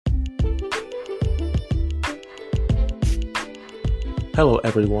Hello,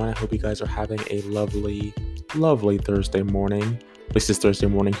 everyone. I hope you guys are having a lovely, lovely Thursday morning. This is Thursday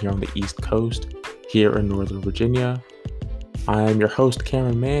morning here on the East Coast, here in Northern Virginia. I am your host,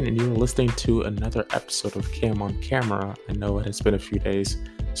 Cameron Mann, and you're listening to another episode of Cam on Camera. I know it has been a few days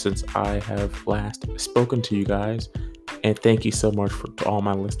since I have last spoken to you guys, and thank you so much to all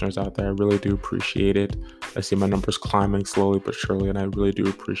my listeners out there. I really do appreciate it. I see my numbers climbing slowly but surely, and I really do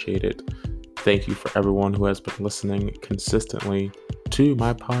appreciate it. Thank you for everyone who has been listening consistently to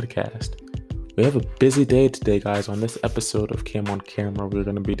my podcast. We have a busy day today, guys. On this episode of Cam on Camera, we're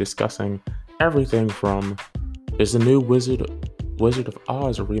going to be discussing everything from there's a new Wizard of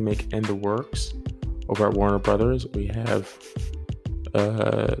Oz remake in the works over at Warner Brothers. We have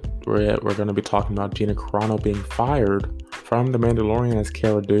we're going to be talking about Gina Carano being fired from The Mandalorian as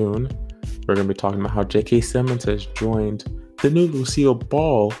Cara Dune. We're going to be talking about how J.K. Simmons has joined the new Lucille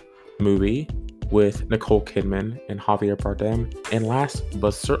Ball movie with Nicole Kidman and Javier Bardem. And last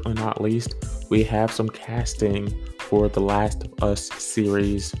but certainly not least, we have some casting for The Last of Us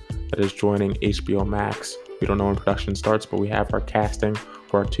series that is joining HBO Max. We don't know when production starts, but we have our casting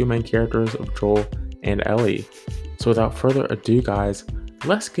for our two main characters of Joel and Ellie. So without further ado, guys,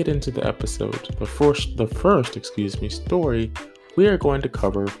 let's get into the episode. The first story we are going to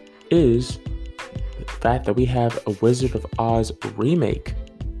cover is the fact that we have a Wizard of Oz remake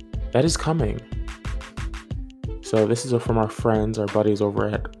that is coming. So this is from our friends, our buddies over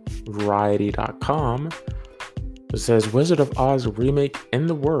at Variety.com. It says Wizard of Oz remake in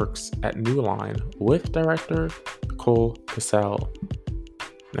the works at New Line with director Nicole Kassell.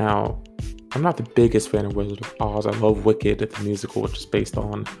 Now, I'm not the biggest fan of Wizard of Oz. I love Wicked, the musical, which is based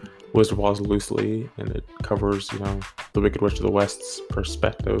on Wizard of Oz loosely, and it covers, the Wicked Witch of the West's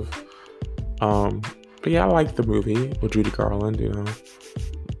perspective. But yeah, I like the movie with Judy Garland,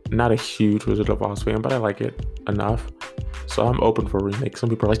 Not a huge Wizard of Oz fan, but I like it enough. So I'm open for a remake. Some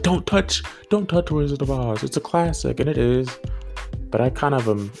people are like, don't touch Wizard of Oz. It's a classic, and it is. But I'm kind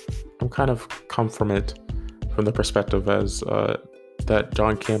of come from it from the perspective as that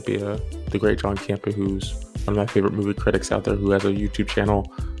John Campea, the great John Campea, who's one of my favorite movie critics out there, who has a YouTube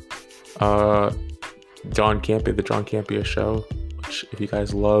channel, John Campea, the John Campea Show, which if you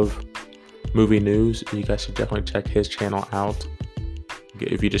guys love movie news, you guys should definitely check his channel out.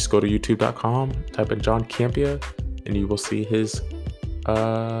 If you just go to youtube.com, type in John Campea, and you will see his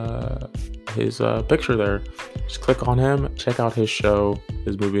picture there. Just click on him, check out his show,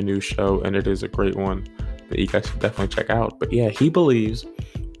 his movie news show, and it is a great one that you guys should definitely check out. But yeah, he believes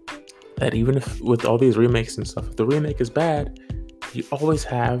that even if with all these remakes and stuff, if the remake is bad, you always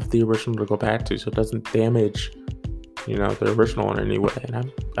have the original to go back to, so it doesn't damage, the original in any way.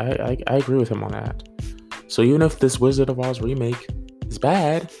 And I agree with him on that. So even if this Wizard of Oz remake is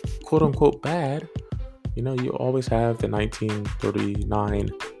bad, quote unquote bad, you always have the 1939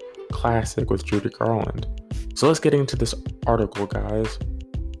 classic with Judy Garland. So let's get into this article, guys.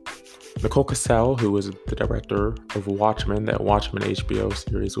 Nicole Kassell, who is the director of Watchmen, that Watchmen HBO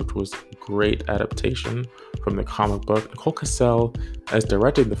series, which was a great adaptation from the comic book. Nicole Kassell is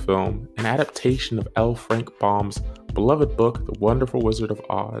directing the film, an adaptation of L. Frank Baum's beloved book, The Wonderful Wizard of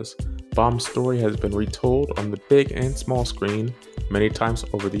Oz. Baum's story has been retold on the big and small screen many times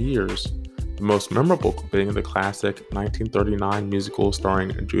over the years, the most memorable being the classic 1939 musical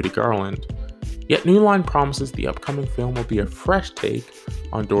starring Judy Garland. Yet New Line promises the upcoming film will be a fresh take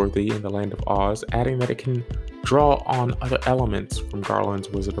on Dorothy and the Land of Oz, adding that it can draw on other elements from Garland's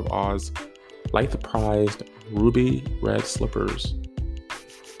Wizard of Oz, like the prized ruby red slippers.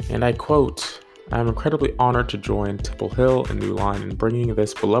 And I quote, "I am incredibly honored to join Temple Hill and New Line in bringing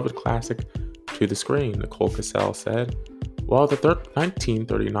this beloved classic to the screen," Nicole Kassell said. "While the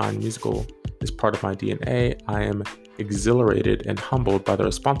 1939 musical is part of my DNA, I am exhilarated and humbled by the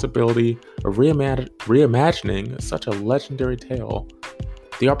responsibility of reimagining such a legendary tale.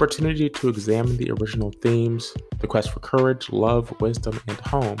 The opportunity to examine the original themes, the quest for courage, love, wisdom, and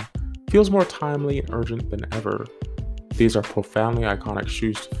home, feels more timely and urgent than ever. These are profoundly iconic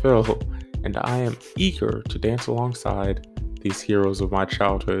shoes to fill, and I am eager to dance alongside these heroes of my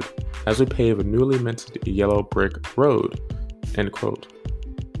childhood as we pave a newly minted yellow brick road," end quote.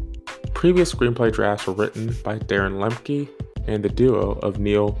 Previous screenplay drafts were written by Darren Lemke and the duo of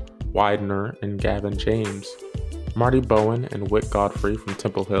Neil Widener and Gavin James. Marty Bowen and Whit Godfrey from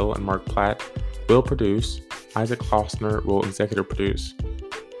Temple Hill and Mark Platt will produce. Isaac Klausner will executive produce.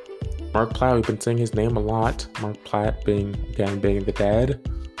 Mark Platt, we've been saying his name a lot. Mark Platt being the dad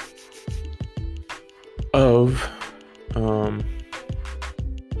of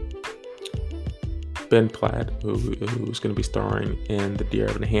Ben Platt, who's going to be starring in the Dear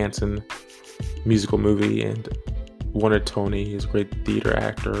Evan Hansen musical movie, and won a Tony. He's a great theater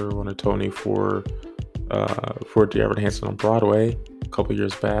actor. Won a Tony for Dear Evan Hansen on Broadway a couple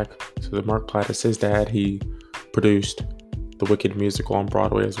years back. So the Mark Platt is his dad. He produced the Wicked musical on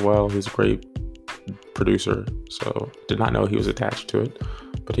Broadway as well. He's a great producer. So did not know he was attached to it,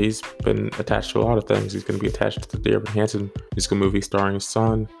 but he's been attached to a lot of things. He's going to be attached to the Dear Evan Hansen musical movie starring his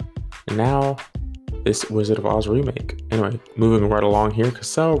son, and now this Wizard of Oz remake. Anyway, moving right along here,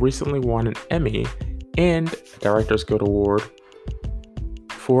 Cassell recently won an Emmy and a Directors Guild Award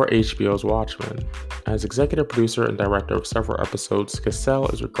for HBO's Watchmen. As executive producer and director of several episodes, Cassell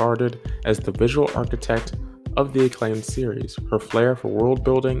is regarded as the visual architect of the acclaimed series. Her flair for world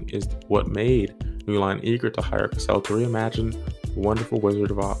building is what made New Line eager to hire Cassell to reimagine the wonderful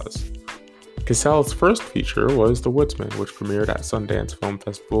Wizard of Oz. Cassell's first feature was The Woodsman, which premiered at Sundance Film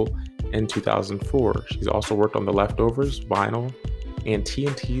Festival in 2004. She's also worked on The Leftovers, Vinyl, and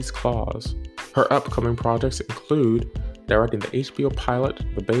TNT's Claws. Her upcoming projects include directing the HBO pilot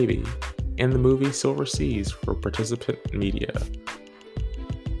The Baby and the movie Silver Seas for Participant Media.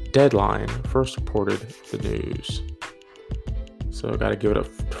 Deadline first reported the news. So I gotta give it a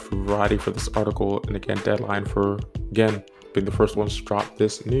variety for this article, and again, Deadline for being the first ones to drop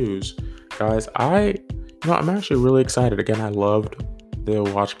this news. Guys, I'm actually really excited. Again, I loved the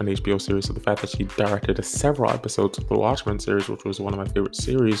Watchmen HBO series, so the fact that she directed several episodes of the Watchmen series, which was one of my favorite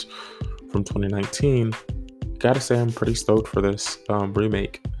series from 2019, gotta say I'm pretty stoked for this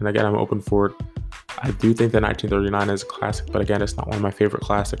remake. And again, I'm open for it. I do think that 1939 is a classic, but again, it's not one of my favorite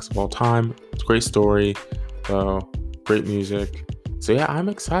classics of all time. It's a great story, great music. So yeah, I'm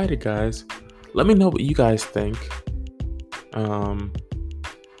excited, guys. Let me know what you guys think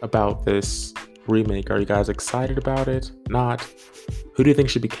about this remake. Are you guys excited about it? Not? Who do you think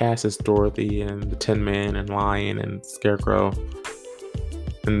should be cast as Dorothy and the Tin Man and Lion and Scarecrow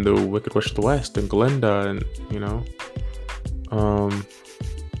and the Wicked Witch of the West and Glinda and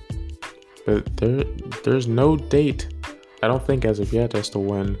but there's no date, I don't think, as of yet, as to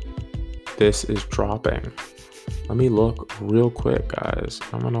when this is dropping. Let me look real quick, guys.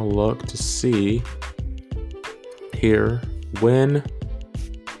 I'm gonna look to see here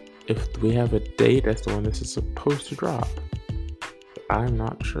if we have a date as to when this is supposed to drop. I'm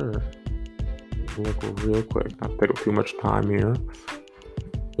not sure. Look real quick, not take up too much time here.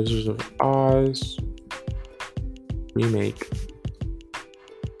 Wizards of Oz remake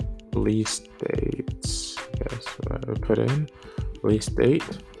release dates. Yes, I put in release date.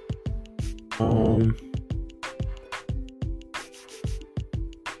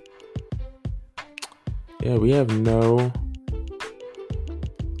 Yeah, we have no.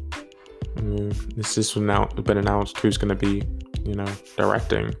 This is now been announced who's going to be,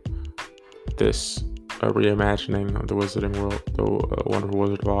 directing this reimagining of the Wizarding World, the Wonderful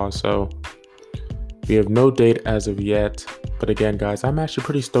Wizard of Oz. So we have no date as of yet. But again, guys, I'm actually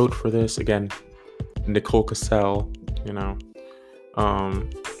pretty stoked for this. Again, Nicole Cassell,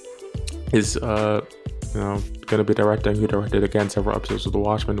 is going to be directing. Who directed again several episodes of The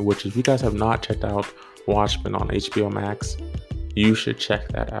Watchmen? Which, if you guys have not checked out Watchmen on HBO Max, you should check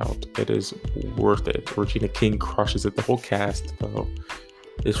that out. It is worth it. Regina King crushes it. The whole cast, though,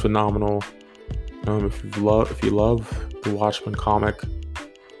 is phenomenal. If you love the Watchmen comic,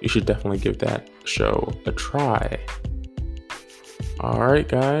 you should definitely give that show a try. Alright,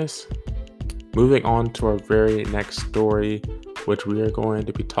 guys, moving on to our very next story, which we are going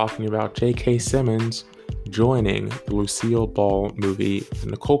to be talking about J.K. Simmons joining the Lucille Ball movie with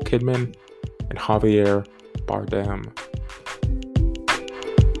Nicole Kidman and Javier Bardem.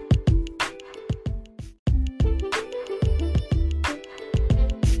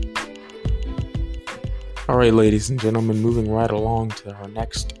 Alright, ladies and gentlemen, moving right along to our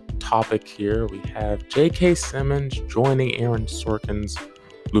next topic here, we have J.K. Simmons joining Aaron Sorkin's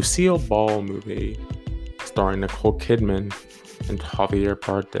Lucille Ball movie starring Nicole Kidman and Javier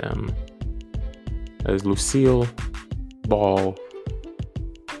Bardem as Lucille Ball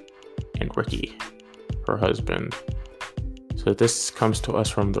and Ricky, her husband. So this comes to us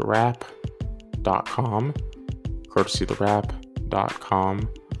from TheWrap.com, courtesy TheWrap.com.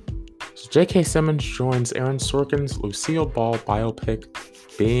 So J.K. Simmons joins Aaron Sorkin's Lucille Ball biopic,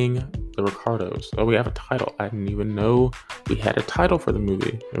 Being the Ricardos. Oh, we have a title. I didn't even know we had a title for the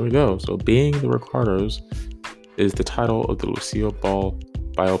movie. There we go. So Being the Ricardos is the title of the Lucille Ball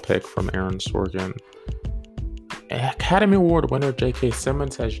biopic from Aaron Sorkin. Academy Award winner J.K.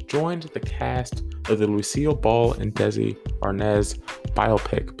 Simmons has joined the cast of the Lucille Ball and Desi Arnaz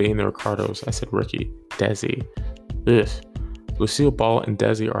biopic, Being the Ricardos. I said Ricky. Desi. Ugh. Lucille Ball and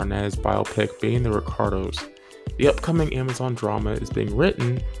Desi Arnaz biopic, Being the Ricardos, The upcoming Amazon drama is being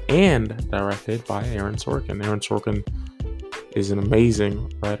written and directed by Aaron Sorkin. Aaron Sorkin is an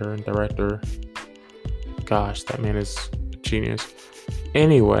amazing writer and director. Gosh, that man is a genius.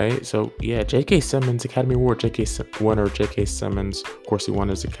 Anyway, so yeah, J.K. Simmons, Academy Award winner J.K. Simmons. Of course, he won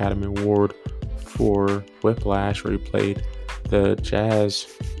his Academy Award for Whiplash, where he played the jazz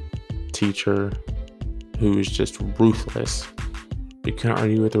teacher who is just ruthless. You can't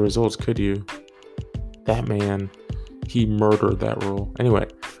argue with the results, could you? That man, he murdered that role. Anyway,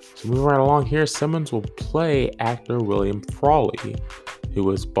 so moving right along here, Simmons will play actor William Frawley, who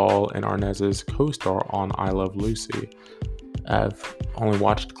was Ball and Arnezz's co-star on I Love Lucy. I've only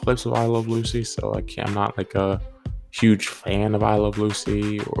watched clips of I Love Lucy, so I'm not like a huge fan of I Love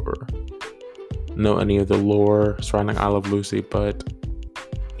Lucy or know any of the lore surrounding I Love Lucy, but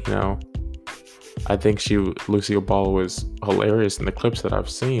you know, I think Lucille Ball was hilarious in the clips that I've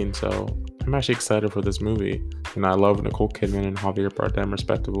seen, so I'm actually excited for this movie. And I love Nicole Kidman and Javier Bardem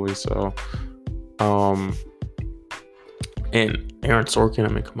respectively, so and Aaron Sorkin,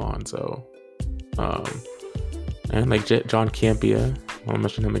 I mean, come on, so and like John Campea, I want to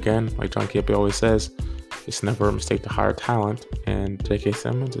mention him again, like John Campea always says, it's never a mistake to hire talent, and J.K.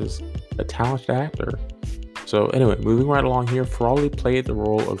 Simmons is a talented actor. So anyway, moving right along here, Frawley played the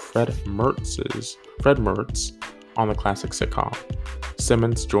role of Fred Mertz on the classic sitcom.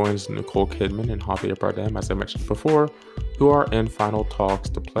 Simmons joins Nicole Kidman and Javier Bardem, as I mentioned before, who are in final talks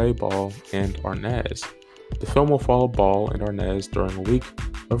to play Ball and Arnez. The film will follow Ball and Arnez during a week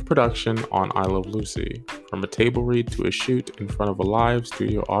of production on I Love Lucy, from a table read to a shoot in front of a live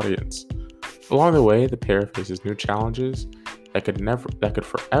studio audience. Along the way, the pair faces new challenges that could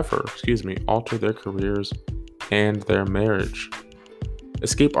forever alter their careers and their marriage.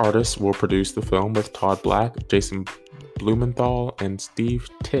 Escape Artists will produce the film with Todd Black, Jason Blumenthal, and Steve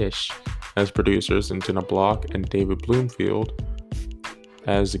Tisch as producers, and Jenna Block and David Bloomfield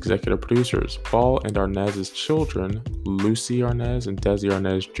as executive producers. Ball and Arnez's children, Lucy Arnez and Desi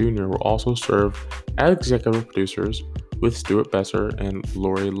Arnez Jr., will also serve as executive producers with Stuart Besser and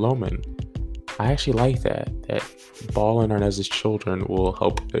Lori Lohman. I actually like that Ball and Arnez's children will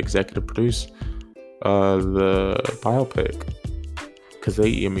help executive produce the biopic, because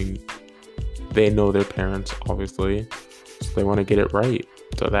they know their parents, obviously, so they want to get it right.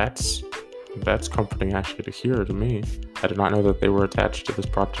 So that's comforting actually to hear to me. I did not know that they were attached to this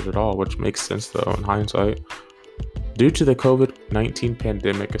project at all, which makes sense though in hindsight. Due to the COVID-19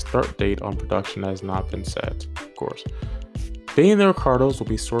 pandemic, a start date on production has not been set, of course. Being the Ricardos will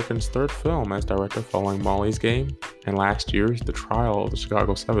be Sorkin's third film as director, following Molly's Game and last year's The Trial of the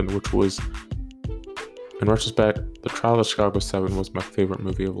Chicago 7, which was, in retrospect, The Trial of the Chicago 7 was my favorite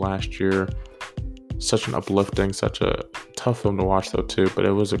movie of last year. Such an uplifting, such a tough film to watch though too, but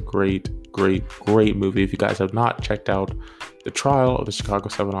it was a great movie. If you guys have not checked out The Trial of the Chicago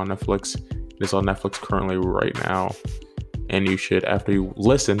 7 on Netflix, it is on Netflix currently right now. And you should, after you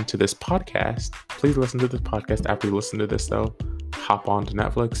listen to this podcast, please listen to this podcast. After you listen to this, though, hop on to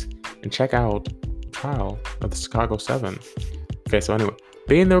Netflix and check out The Trial of the Chicago 7. Okay, so anyway,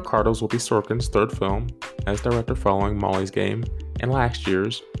 Being the Ricardos will be Sorkin's third film as director, following Molly's Game and last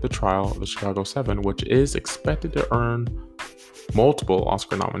year's The Trial of the Chicago 7, which is expected to earn multiple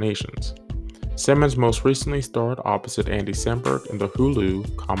Oscar nominations. Simmons most recently starred opposite Andy Samberg in the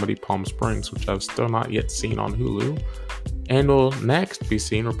Hulu comedy Palm Springs, which I've still not yet seen on Hulu, and will next be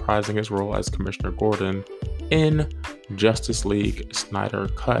seen reprising his role as Commissioner Gordon in Justice League Snyder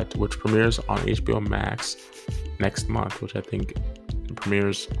Cut, which premieres on HBO Max next month, which I think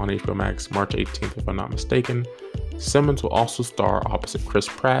premieres on HBO Max March 18th, if I'm not mistaken. Simmons will also star opposite Chris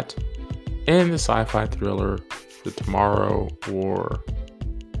Pratt in the sci-fi thriller The Tomorrow War.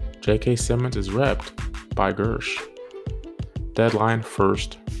 J.K. Simmons is repped by Gersh. Deadline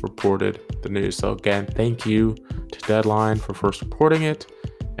first reported the news. So again, thank you to Deadline for first reporting it,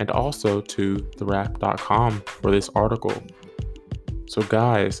 and also to TheWrap.com for this article. So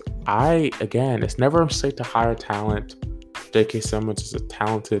guys, it's never a mistake to hire talent. J.K. Simmons is a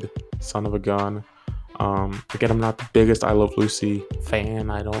talented son of a gun. Again, I'm not the biggest I Love Lucy fan.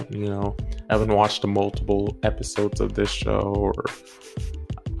 I haven't watched the multiple episodes of this show,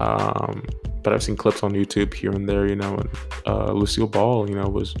 but I've seen clips on YouTube here and there, and Lucille Ball,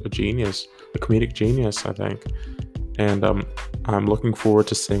 was a genius, a comedic genius, I think. And I'm looking forward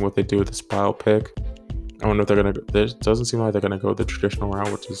to seeing what they do with this biopic. I don't know if it doesn't seem like they're going to go the traditional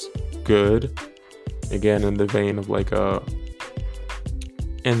route, which is good. Again, in the vein of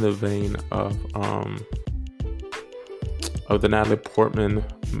the Natalie Portman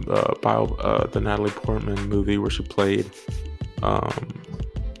the Natalie Portman movie where she played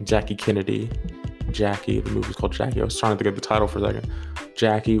Jackie Kennedy. Jackie. The movie's called Jackie. I was trying to think of the title for a second.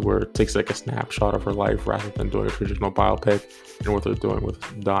 Jackie, where it takes like a snapshot of her life rather than doing a traditional biopic, and what they're doing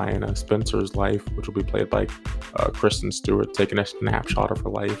with Diana Spencer's life, which will be played by Kristen Stewart, taking a snapshot of her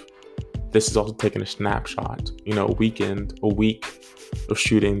life. This is also taking a snapshot, a week of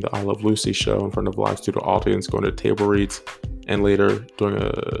shooting the I Love Lucy show in front of a live studio audience, going to table reads, and later doing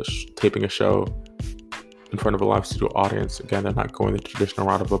taping a show in front of a live studio audience. Again, they're not going the traditional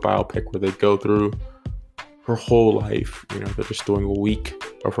route of a biopic where they go through her whole life. They're just doing a week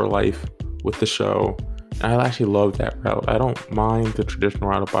of her life with the show. And I actually love that route. I don't mind the traditional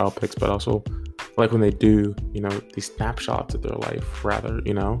route of biopics, but also like when they do, these snapshots of their life rather,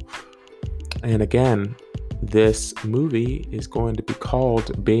 And again, this movie is going to be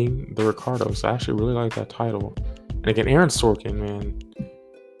called Being the Ricardos. I actually really like that title. And again, Aaron Sorkin, man.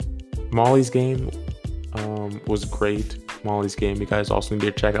 Molly's Game was great. Molly's Game, you guys also need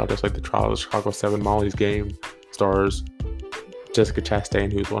to check out. Just like the Trial of Chicago 7, Molly's Game stars Jessica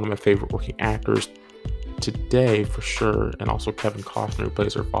Chastain, who's one of my favorite working actors today for sure, and also Kevin Costner, who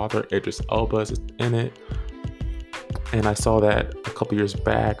plays her father. Idris Elba is in it, and I saw that a few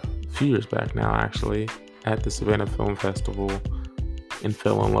years back now actually, at the Savannah Film Festival, and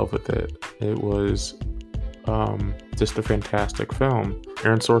fell in love with it. It was just a fantastic film.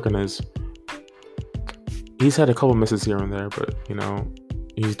 Aaron Sorkin he's had a couple misses here and there, but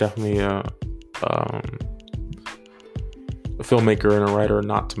he's definitely a filmmaker and a writer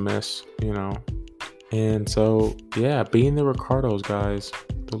not to miss, And so, yeah, Being the Ricardos, guys.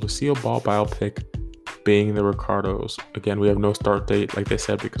 The Lucille Ball biopic, Being the Ricardos. Again, we have no start date, like they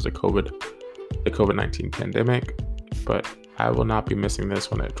said, because of the COVID-19 pandemic. But I will not be missing this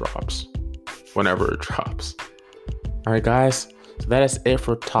whenever it drops. All right, guys. So that is it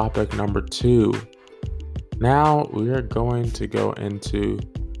for topic number 2. Now we are going to go into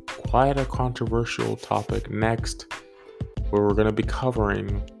quite a controversial topic next, where we're going to be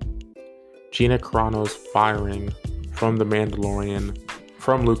covering Gina Carano's firing from The Mandalorian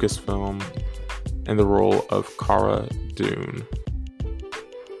from Lucasfilm in the role of Cara Dune.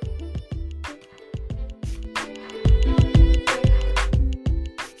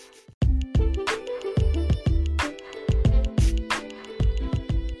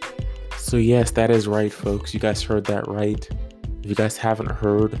 So yes, that is right, folks. You guys heard that right. If you guys haven't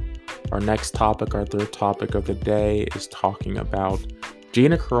heard, our third topic of the day is talking about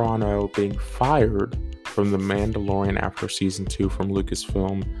Gina Carano being fired from The Mandalorian after season 2 from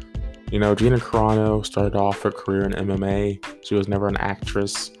Lucasfilm. Gina Carano started off her career in MMA. She was never an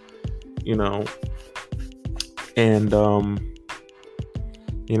actress, and I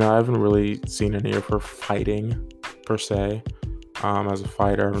haven't really seen any of her fighting per se. As a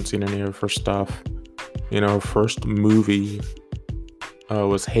fighter, I haven't seen any of her stuff. Her first movie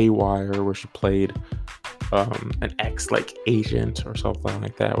was Haywire, where she played an ex-agent or something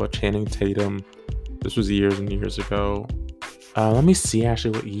like that with Channing Tatum. This was years and years ago. Let me see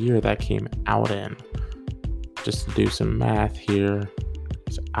actually what year that came out in, just to do some math here.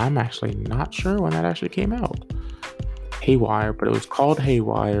 So I'm actually not sure when that actually came out. Haywire, but it was called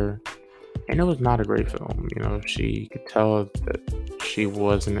Haywire. And it was not a great film. She could tell that she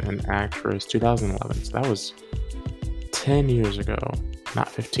wasn't an actress. 2011, so that was 10 years ago. Not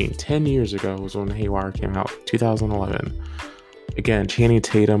 15, 10 years ago was when Haywire came out. 2011. Again, Channing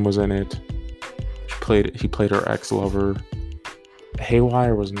Tatum was in it. He played her ex-lover.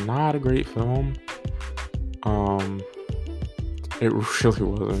 Haywire was not a great film. It really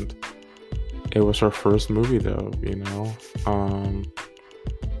wasn't. It was her first movie though,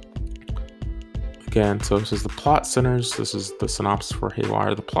 Again, so this is the plot centers. This is the synopsis for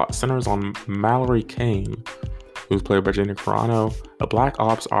Haywire. The plot centers on Mallory Kane, who's played by Gina Carano, a black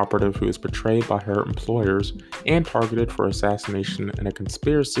ops operative who is betrayed by her employers and targeted for assassination in a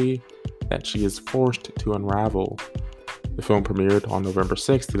conspiracy that she is forced to unravel. The film premiered on November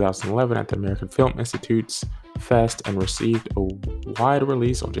 6, 2011 at the American Film Institute's Fest and received a wide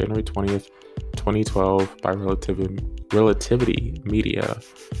release on January 20th, 2012 by Relativity Media.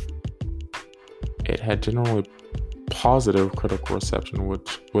 It had generally positive critical reception,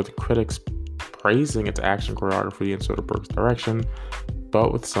 with critics praising its action choreography and Soderbergh's direction,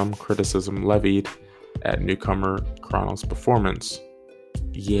 but with some criticism levied at newcomer Carano's performance.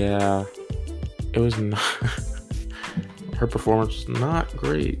 Yeah, it was not. Her performance was not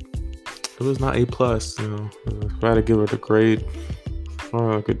great. It was not A+. If I had to give it a grade,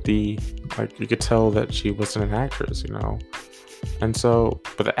 like a D. You could tell that she wasn't an actress, And so,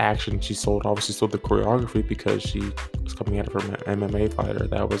 but the action obviously sold the choreography because she was coming out of her MMA fighter.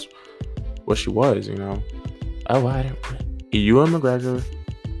 That was what she was, Ewan McGregor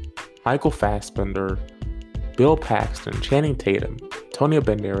Michael Fassbender, Bill Paxton, Channing Tatum, Antonio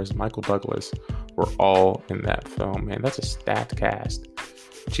Banderas, Michael Douglas were all in that film. Man, that's a stacked cast.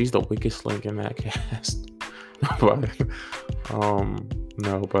 She's the weakest link in that cast. But and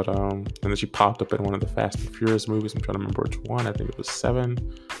then she popped up in one of the Fast and Furious movies. I'm trying to remember which one. I think it was 7,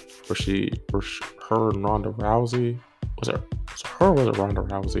 where her and Ronda Rousey. Was it her or was it Ronda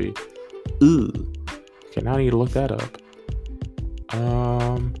Rousey? Ooh. Okay, now I need to look that up.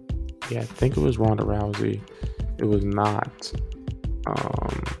 Yeah, I think it was Ronda Rousey. It was not.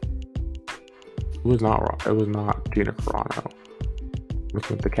 It was not Gina Carano.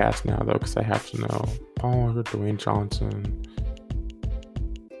 Looking at the cast now though, because I have to know. Paul Walker, Dwayne Johnson.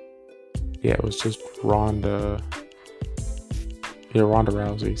 Yeah, it was just Ronda. Yeah, Ronda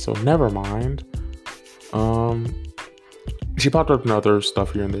Rousey. So never mind. She popped up in other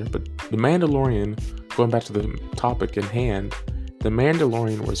stuff here and there, but The Mandalorian, going back to the topic in hand, The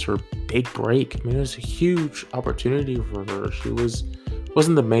Mandalorian was her big break. I mean, it was a huge opportunity for her. She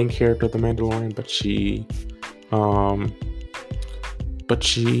wasn't the main character of The Mandalorian, but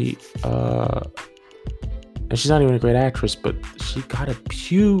and she's not even a great actress, but she got a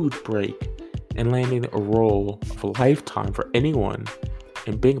huge break in landing a role of a lifetime for anyone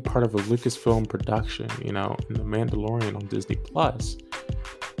and being a part of a Lucasfilm production, in The Mandalorian on Disney Plus.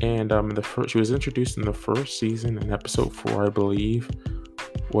 And she was introduced in the first season in episode 4, I believe,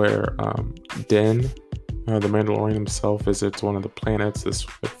 where Din, the Mandalorian himself, visits one of the planets, this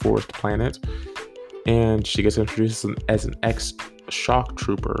forest planet, and she gets introduced as an ex-shock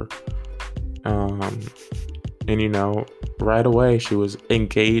trooper. And right away she was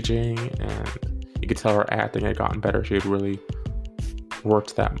engaging, and you could tell her acting had gotten better. She had really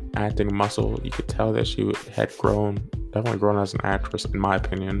worked that acting muscle. You could tell that she had definitely grown as an actress, in my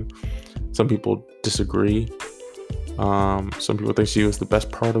opinion. Some people disagree. Some people think she was the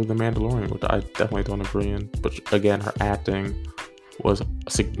best part of The Mandalorian, which I definitely don't agree in. But again, her acting was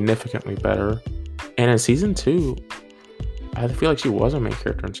significantly better. And in season 2, I feel like she was a main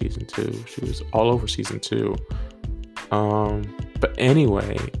character in season 2. She was all over season 2. But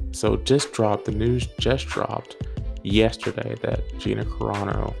anyway, so the news just dropped yesterday that Gina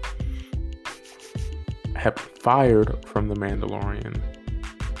Carano had fired from The Mandalorian.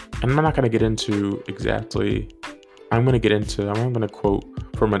 And I'm not going to get into exactly. I'm going to quote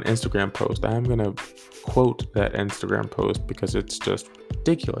from an Instagram post. I'm going to quote that Instagram post because it's just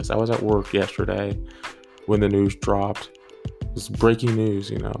ridiculous. I was at work yesterday when the news dropped. It was breaking news,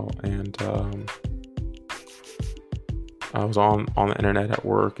 and I was on the internet at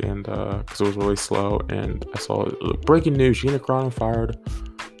work, and because it was really slow, and I saw breaking news: Gina Carano fired,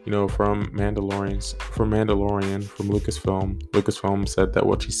 from Mandalorian, from Lucasfilm. Lucasfilm said that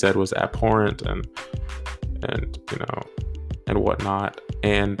what she said was abhorrent and whatnot.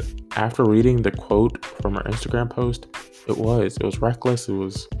 And after reading the quote from her Instagram post, it was reckless. It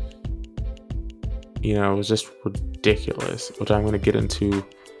was just ridiculous, which I'm going to get into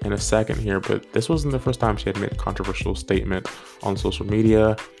in a second here. But this wasn't the first time she had made a controversial statement on social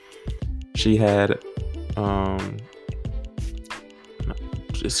media. She had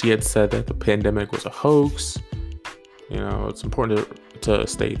said that the pandemic was a hoax. It's important to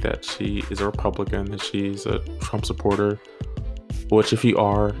state that she is a Republican, that she's a Trump supporter, which if you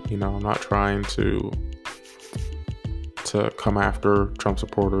are, I'm not trying to come after Trump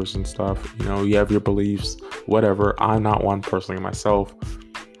supporters and stuff. You have your beliefs, whatever. I'm not one personally myself,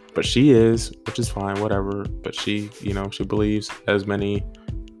 but she is, which is fine, whatever. But she believes, as many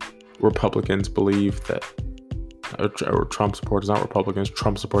Republicans believe, that or Trump supporters, not Republicans,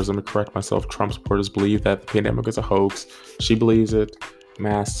 Trump supporters, let me correct myself, Trump supporters believe that the pandemic is a hoax. She believes it.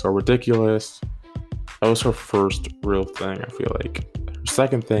 Masks are ridiculous. That was her first real thing, I feel like. Her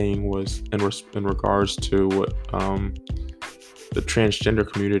second thing was in regards to what the transgender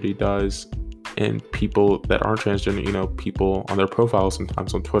community does, and people that aren't transgender, people on their profiles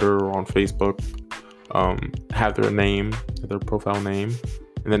sometimes on Twitter or on Facebook have their profile name,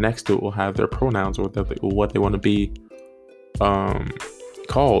 and then next to it will have their pronouns or what they want to be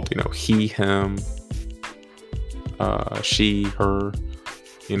called, he, him, she, her,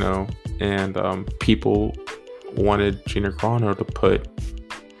 and people wanted Gina Carano to put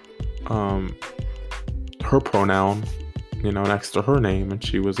her pronoun, next to her name, and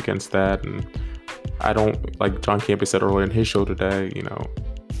she was against that. And I don't, like John Campea said earlier in his show today,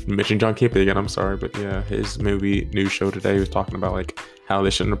 mentioning John Campea again, I'm sorry, but yeah, his movie news show today was talking about like how they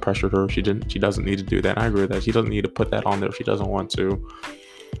shouldn't have pressured her. She doesn't need to do that. And I agree with that. She doesn't need to put that on there if she doesn't want to.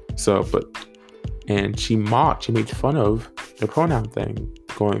 So, and she made fun of the pronoun thing,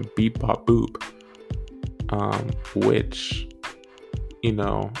 going beep bop boop, which,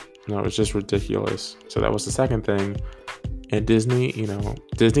 it's just ridiculous. So that was the second thing. And Disney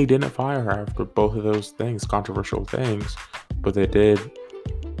didn't fire her after both of those things, controversial things, but they did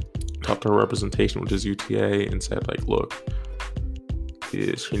talk to her representation, which is UTA, and said, like, look,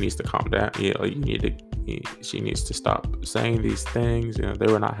 she needs to calm down. She needs to stop saying these things. They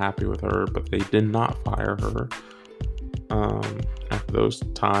were not happy with her, but they did not fire her. After those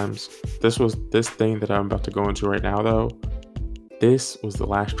times, this thing that I'm about to go into right now, though, this was the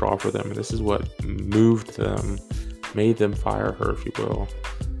last straw for them, and this is what made them fire her, if you will.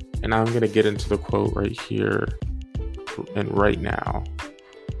 And I'm gonna get into the quote right here and right now.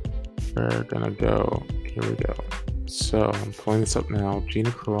 We're gonna go. Here we go. So I'm pulling this up now.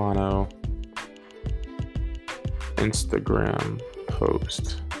 Gina Carano Instagram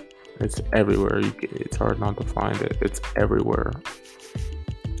post. It's everywhere. It's hard not to find it. It's everywhere.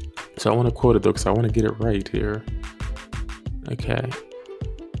 So I want to quote it though, because I want to get it right here. Okay.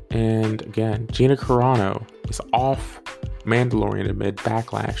 And again, Gina Carano is off Mandalorian amid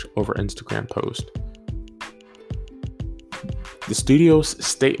backlash over Instagram post. The studio's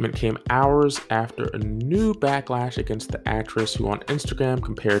statement came hours after a new backlash against the actress, who on Instagram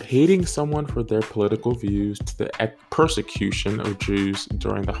compared hating someone for their political views to the persecution of Jews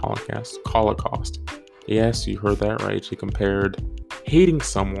during the Holocaust. Yes, you heard that right. She compared hating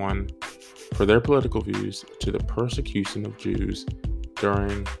someone for their political views to the persecution of Jews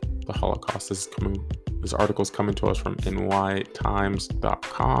during the Holocaust. This article is coming to us from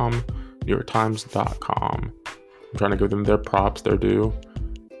nytimes.com, NewYorkTimes.com. I'm trying to give them their props, their due.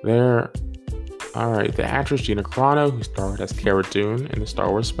 Alright, the actress Gina Carano, who starred as Cara Dune in the Star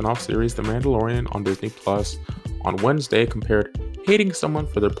Wars spin-off series The Mandalorian on Disney Plus, on Wednesday compared hating someone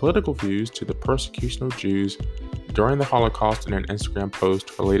for their political views to the persecution of Jews during the Holocaust in an Instagram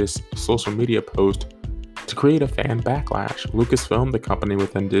post, her latest social media post, to create a fan backlash. Lucasfilm, the company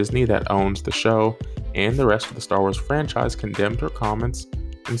within Disney that owns the show and the rest of the Star Wars franchise, condemned her comments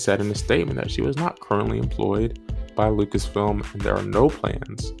and said in a statement that she was not currently employed by Lucasfilm, and there are no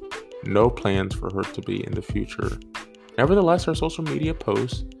plans for her to be in the future. Nevertheless, her social media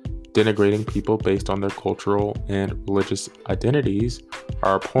posts denigrating people based on their cultural and religious identities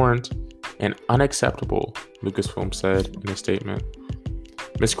are abhorrent and unacceptable, Lucasfilm said in a statement.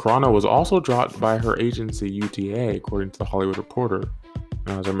 Ms. Carano was also dropped by her agency UTA, according to The Hollywood Reporter.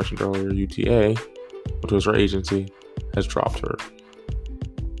 As I mentioned earlier, UTA, which was her agency, has dropped her.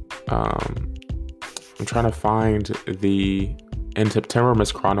 I'm trying to find in September,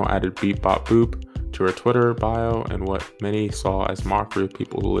 Ms. Carano added Beep Bop Boop to her Twitter bio, and what many saw as mockery of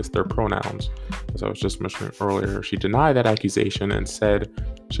people who list their pronouns. As I was just mentioning earlier, she denied that accusation and said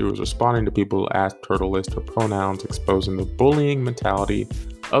she was responding to people who asked her to list her pronouns, exposing the bullying mentality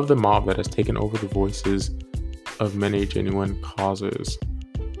of the mob that has taken over the voices of many genuine causes.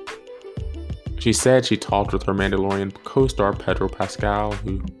 She said she talked with her Mandalorian co-star Pedro Pascal,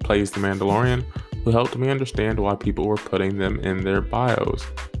 who plays the Mandalorian, who helped me understand why people were putting them in their bios.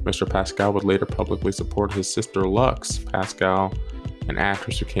 Mr. Pascal would later publicly support his sister Lux Pascal, an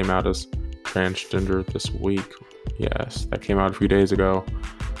actress who came out as transgender this week. Yes, that came out a few days ago.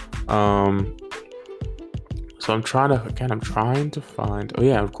 So I'm trying to find. Oh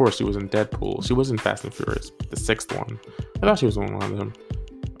yeah, of course she was in Deadpool. She was in Fast and Furious, the 6th one. I thought she was in one of them.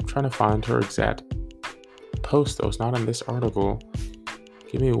 I'm trying to find her exact post though. It's not in this article.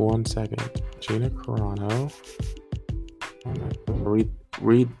 Give me 1 second. Gina Carano. I'm gonna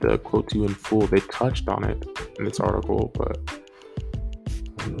read the quote to you in full. They touched on it in this article, but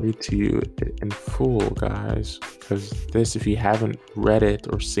I'll read to you in full, guys. Because this, if you haven't read it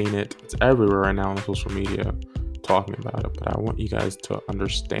or seen it, it's everywhere right now on social media talking about it. But I want you guys to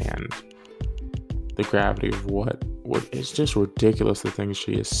understand the gravity of what it's just ridiculous, the things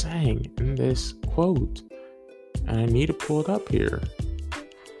she is saying in this quote. And I need to pull it up here.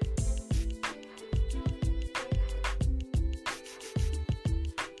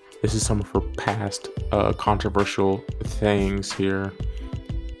 This is some of her past controversial things here.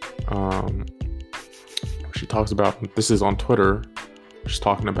 She talks about, this is on Twitter, she's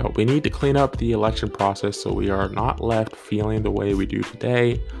talking about, we need to clean up the election process so we are not left feeling the way we do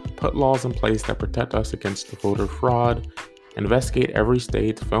today, put laws in place that protect us against the voter fraud, investigate every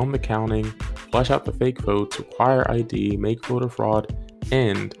state, film the counting, flesh out the fake votes, require ID, make voter fraud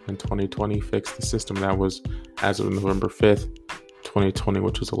end in 2020, fix the system that was as of November 5th, 2020,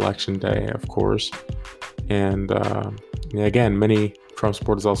 which was election day, of course. And again, many Trump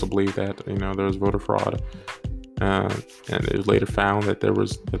supporters also believe that there was voter fraud, and it was later found that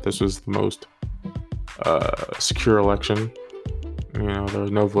this was the most secure election. There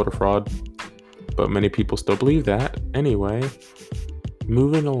was no voter fraud, but many people still believe that. Anyway,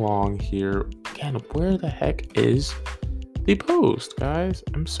 moving along here. Again, where the heck is the post, guys?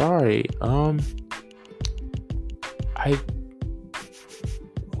 I'm sorry.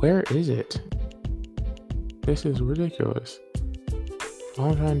 Where is it? This is ridiculous. All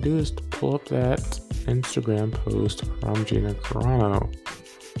I'm trying to do is to pull up that Instagram post from Gina Carano.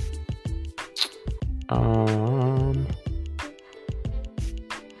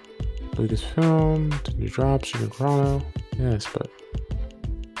 Lucasfilm, Disney drops, Gina Carano. Yes, but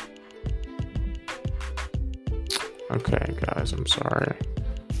okay, guys, I'm sorry.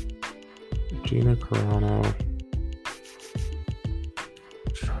 Gina Carano.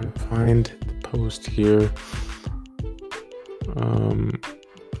 Trying to find the post here.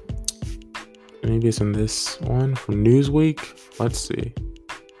 Maybe it's in this one from Newsweek. Let's see.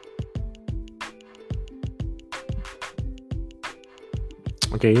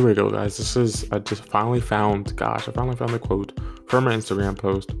 Okay, here we go, guys. I just finally found the quote from an Instagram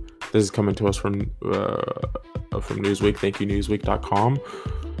post. This is coming to us from Newsweek. Thank you, Newsweek.com,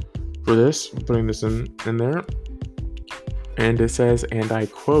 for this. I'm putting this in there. And it says, and I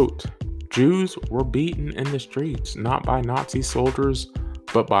quote, Jews were beaten in the streets, not by Nazi soldiers,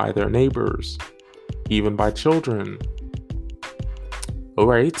 but by their neighbors, even by children. All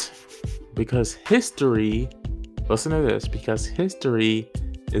right, because history, listen to this, because history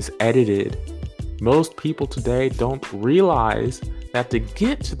is edited. Most people today don't realize that to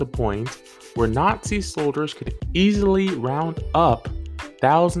get to the point where Nazi soldiers could easily round up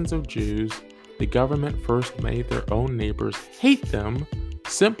thousands of Jews, the government first made their own neighbors hate them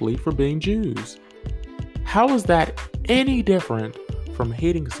simply for being Jews. How is that any different from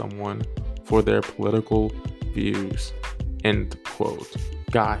hating someone for their political views? End quote.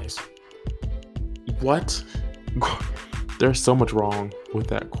 Guys, what? There's so much wrong with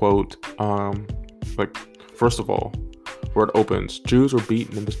that quote. First of all, where it opens, Jews were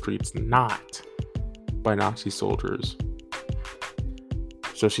beaten in the streets not by Nazi soldiers.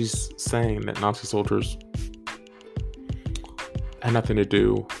 So she's saying that Nazi soldiers had nothing to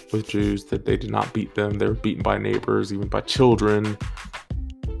do with Jews, that they did not beat them. They were beaten by neighbors, even by children.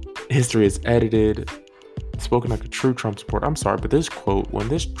 History is edited. Spoken like a true Trump supporter. I'm sorry, but this quote, when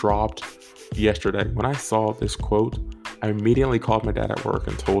this dropped yesterday, when I saw this quote, I immediately called my dad at work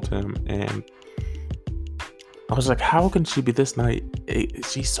and told him, and I was like, how can she be this naive?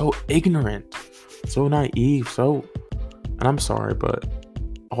 She's so ignorant, so naive, and I'm sorry, but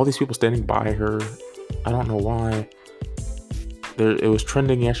all these people standing by her, I don't know why. It was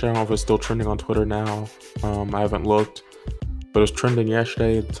trending yesterday. I don't know if it's still trending on Twitter now. I haven't looked, but it was trending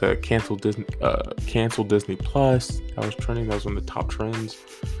yesterday to cancel Disney Plus. That was trending. That was one of the top trends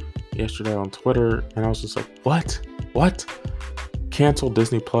yesterday on Twitter, and I was just like, what? Cancel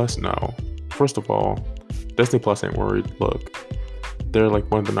Disney Plus? No. First of all, Disney Plus ain't worried. Look, they're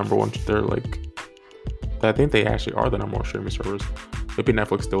like one of the number one. I think they actually are the number one streaming service. Maybe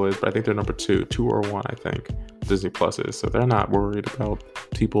Netflix still is, but I think they're number 2 or 1. I think Disney Plus is. So they're not worried about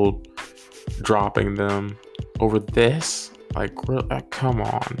people dropping them over this. Come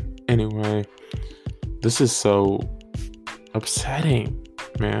on. Anyway, this is so upsetting,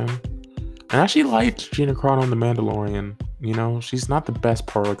 man. And I actually liked Gina Carano on The Mandalorian. You know, she's not the best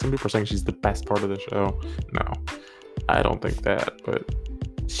part. Like, some people are saying she's the best part of the show. No, I don't think that. But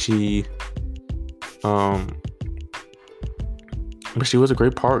she was a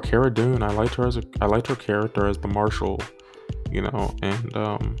great part. Cara Dune. I liked her character as the Marshal. You know, and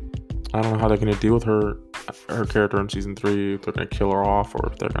I don't know how they're gonna deal with her character in season 3. If they're gonna kill her off, or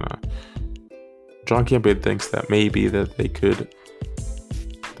if they're gonna. John Campbell thinks that maybe that they could.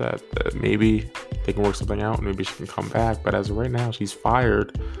 That maybe they can work something out. Maybe she can come back. But as of right now, she's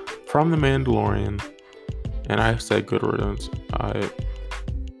fired from The Mandalorian. And I've said good riddance. I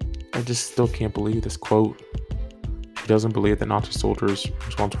just still can't believe this quote. She doesn't believe that Nazi soldiers were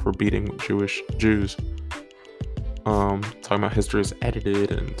responsible for beating Jews. Talking about history is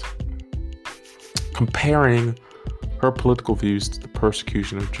edited and comparing her political views to the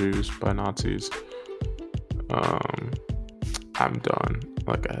persecution of Jews by Nazis. I'm done.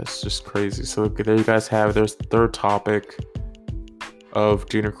 It's just crazy. So there you guys have it. There's the third topic of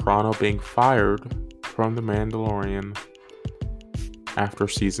Gina Carano being fired from The Mandalorian after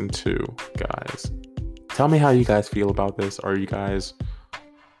season 2, guys. Tell me how you guys feel about this. Are you guys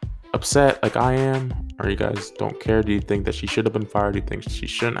upset like I am? Or you guys don't care? Do you think that she should have been fired? Do you think she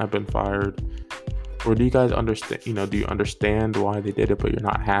shouldn't have been fired? Or do you guys understand, do you understand why they did it, but you're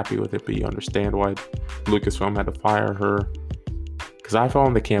not happy with it, but you understand why Lucasfilm had to fire her? Because I fall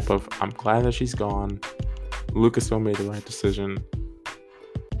in the camp of, I'm glad that she's gone. Lucasfilm made the right decision.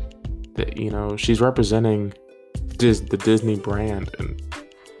 That, she's representing the the Disney brand,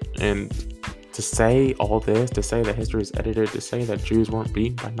 and to say all this, to say that history is edited, to say that Jews weren't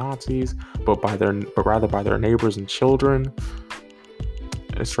beaten by Nazis, but rather by their neighbors and children,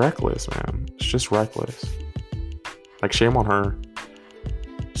 it's reckless, man. It's just reckless. Like, shame on her.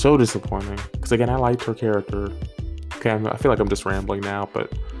 So disappointing. Because again, I liked her character. Okay, I feel like I'm just rambling now,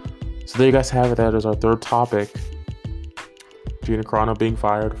 but so there you guys have it. That is our third topic. Gina Carano being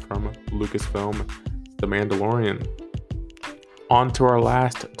fired from Lucasfilm, The Mandalorian. On to our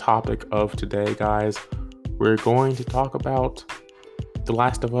last topic of today, guys. We're going to talk about The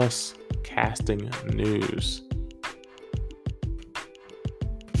Last of Us casting news.